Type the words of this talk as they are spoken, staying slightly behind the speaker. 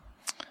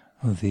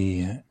Well,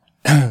 the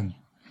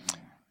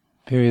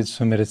periods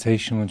for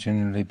meditation will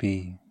generally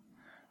be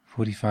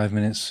 45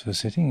 minutes for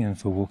sitting and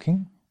for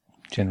walking,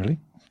 generally.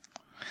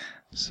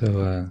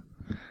 So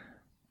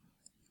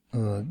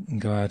we'll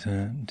go out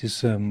and do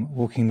some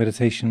walking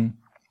meditation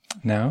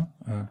now.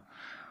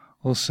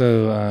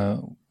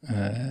 Also,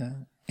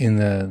 in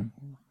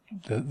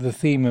the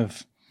theme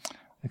of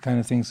the kind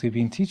of things we've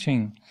been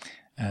teaching,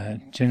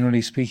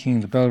 generally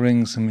speaking, the bell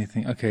rings and we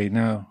think, okay,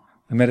 now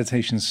the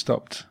meditation's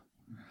stopped.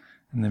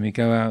 And then we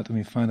go out and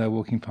we find our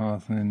walking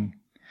path and then,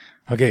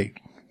 okay,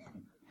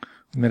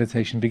 the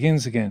meditation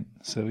begins again.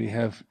 So we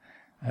have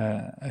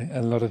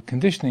a lot of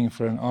conditioning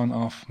for an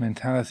on-off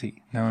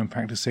mentality. Now I'm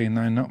practicing,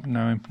 now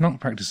I'm not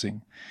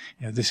practicing.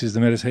 This is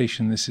the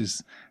meditation, this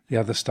is the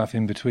other stuff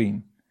in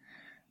between.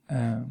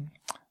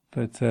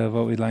 But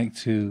what we'd like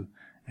to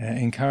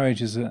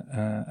encourage is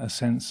a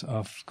sense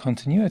of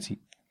continuity.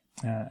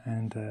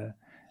 And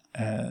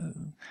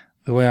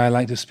the way I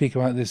like to speak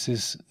about this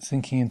is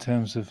thinking in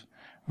terms of,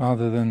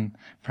 rather than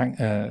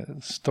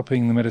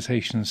stopping the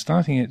meditation and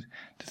starting it,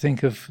 to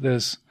think of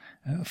there's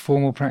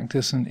formal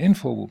practice and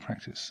informal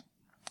practice.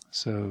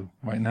 So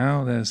right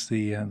now there's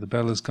the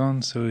bell is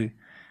gone, so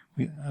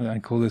I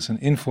call this an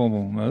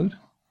informal mode.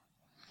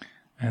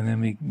 And then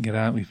we get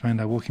out, we find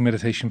our walking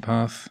meditation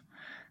path,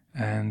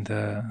 and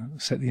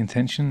set the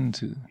intention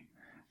to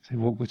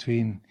walk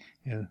between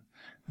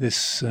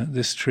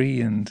this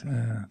tree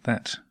and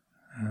that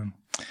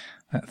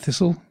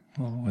thistle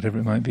or whatever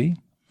it might be.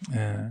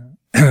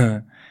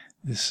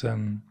 This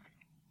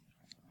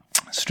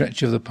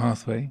stretch of the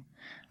pathway,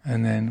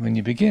 and then when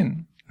you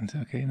begin, and say,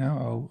 okay,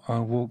 now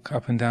I'll walk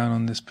up and down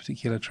on this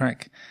particular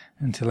track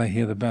until I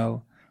hear the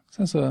bell.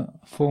 So that's a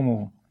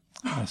formal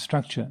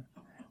structure.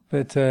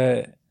 But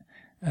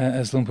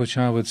as Luang Por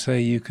Chah would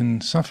say, you can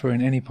suffer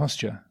in any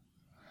posture.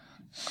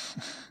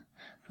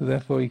 So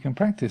therefore you can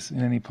practice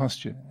in any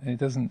posture. It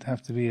doesn't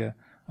have to be a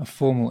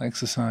formal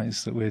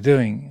exercise that we're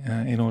doing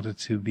in order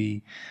to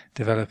be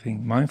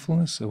developing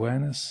mindfulness,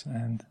 awareness,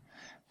 and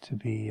to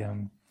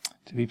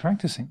be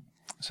practicing.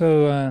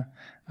 So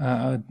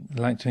I would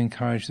like to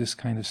encourage this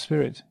kind of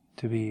spirit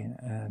to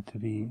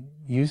be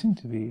using,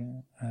 to be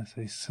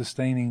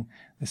sustaining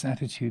this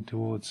attitude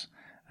towards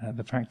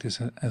the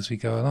practice as we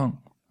go along.